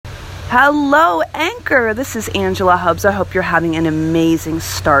Hello, Anchor. This is Angela Hubbs. I hope you're having an amazing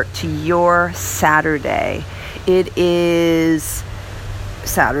start to your Saturday. It is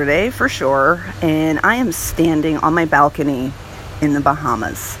Saturday for sure, and I am standing on my balcony in the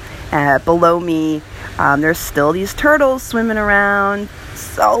Bahamas. Below me, there's still these turtles swimming around.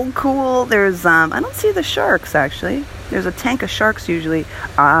 So cool. There's, I don't see the sharks actually. There's a tank of sharks usually.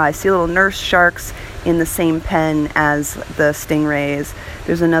 I see little nurse sharks in the same pen as the stingrays.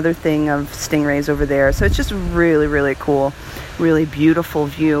 There's another thing of stingrays over there. So it's just really, really cool. Really beautiful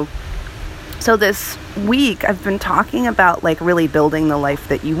view. So this week I've been talking about really building the life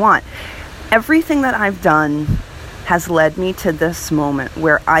that you want. Everything that I've done has led me to this moment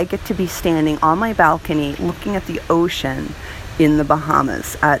where I get to be standing on my balcony looking at the ocean in the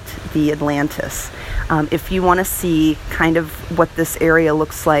Bahamas at the Atlantis. If you want to see kind of what this area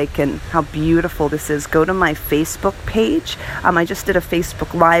looks like and how beautiful this is, go to my Facebook page. I just did a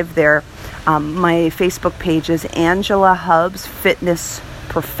Facebook Live there. My Facebook page is Angela Hubbs Fitness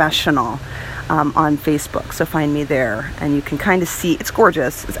Professional on Facebook. So find me there and you can kind of see. It's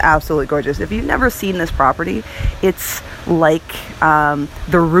gorgeous. It's absolutely gorgeous. If you've never seen this property, it's like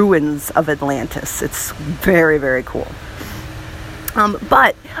the ruins of Atlantis. It's very, very cool.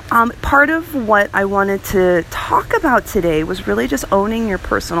 But part of what I wanted to talk about today was really just owning your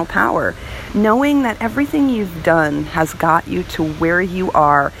personal power, knowing that everything you've done has got you to where you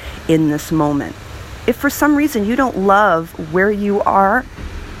are in this moment. If for some reason you don't love where you are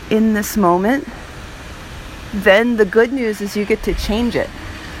in this moment, then the good news is you get to change it.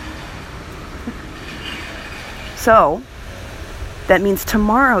 So that means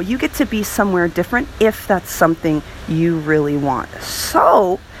tomorrow you get to be somewhere different if that's something you really want.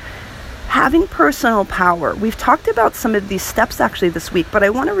 So having personal power, we've talked about some of these steps actually this week, but I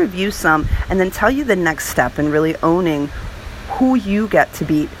want to review some and then tell you the next step in really owning who you get to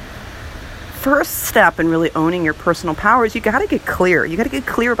be. First step in really owning your personal power is you got to get clear. You got to get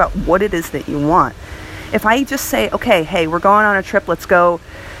clear about what it is that you want. If I just say, okay, hey, we're going on a trip, let's go.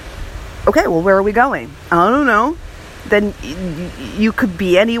 Okay, well, where are we going? I don't know. Then you could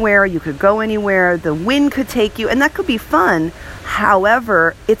be anywhere, you could go anywhere, the wind could take you, and that could be fun.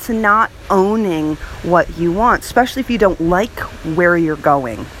 However, it's not owning what you want, especially if you don't like where you're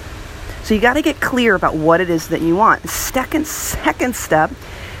going. So you got to get clear about what it is that you want. Second step,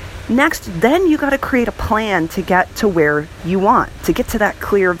 next, then you got to create a plan to get to where you want, to get to that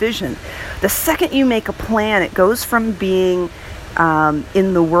clear vision. The second you make a plan, it goes from being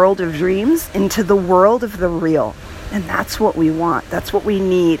in the world of dreams into the world of the real. And that's what we want. That's what we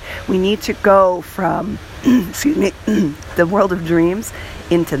need. We need to go from, the world of dreams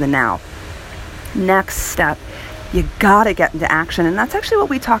into the now. Next step, you gotta get into action. And that's actually what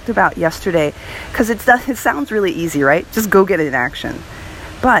we talked about yesterday, because it sounds really easy, right? Just go get in action.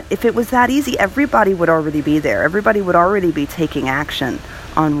 But if it was that easy, everybody would already be there. Everybody would already be taking action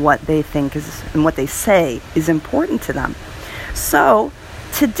on what they think is and what they say is important to them. So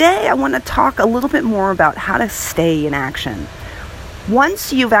today, I want to talk a little bit more about how to stay in action.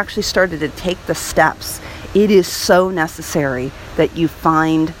 Once you've actually started to take the steps, it is so necessary that you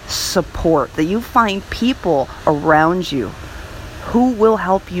find support, that you find people around you who will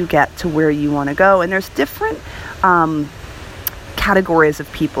help you get to where you want to go. And there's different categories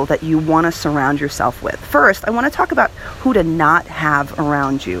of people that you want to surround yourself with. First, I want to talk about who to not have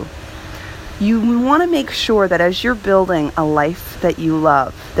around you. You want to make sure that as you're building a life that you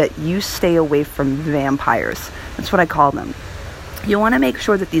love, that you stay away from vampires. That's what I call them. You want to make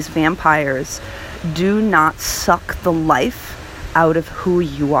sure that these vampires do not suck the life out of who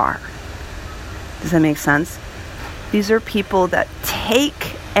you are. Does that make sense? These are people that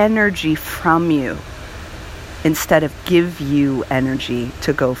take energy from you instead of give you energy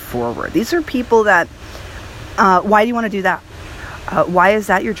to go forward. These are people that, why do you want to do that? Why is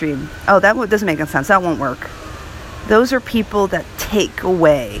that your dream? Oh, that doesn't make any sense. That won't work. Those are people that take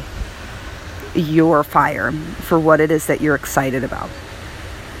away your fire for what it is that you're excited about.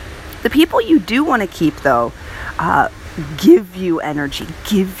 The people you do want to keep, though, give you energy,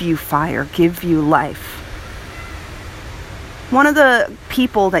 give you fire, give you life. One of the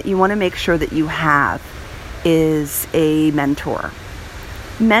people that you want to make sure that you have is a mentor.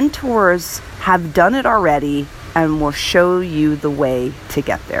 Mentors have done it already and will show you the way to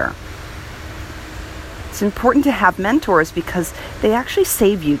get there. It's important to have mentors because they actually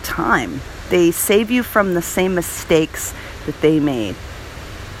save you time. They save you from the same mistakes that they made.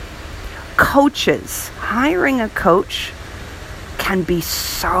 Coaches, hiring a coach can be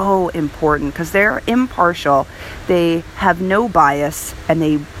so important because they're impartial. They have no bias and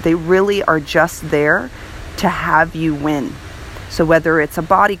they really are just there to have you win. So whether it's a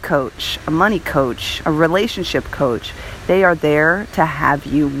body coach, a money coach, a relationship coach, they are there to have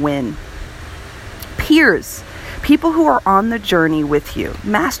you win. Peers, people who are on the journey with you,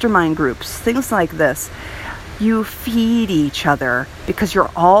 mastermind groups, things like this. You feed each other because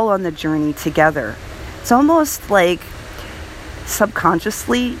you're all on the journey together. It's almost like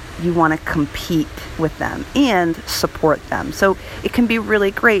subconsciously you want to compete with them and support them. So it can be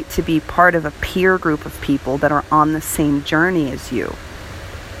really great to be part of a peer group of people that are on the same journey as you.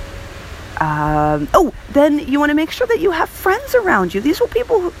 Then you want to make sure that you have friends around you. These are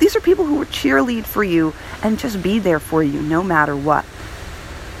people who will cheerlead for you and just be there for you no matter what.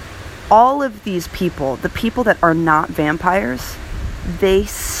 All of these people, the people that are not vampires, they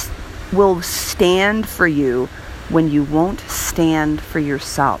will stand for you when you won't stand for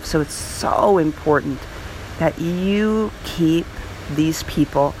yourself. So it's so important that you keep these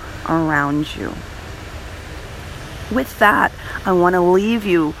people around you. With that, I want to leave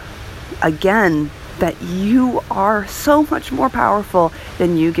you again that you are so much more powerful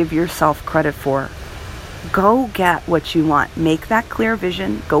than you give yourself credit for. Go get what you want. Make that clear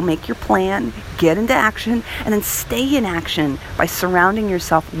vision. Go make your plan. Get into action. And then stay in action by surrounding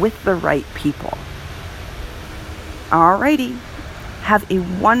yourself with the right people. Alrighty. Have a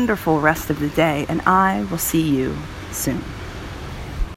wonderful rest of the day, and I will see you soon.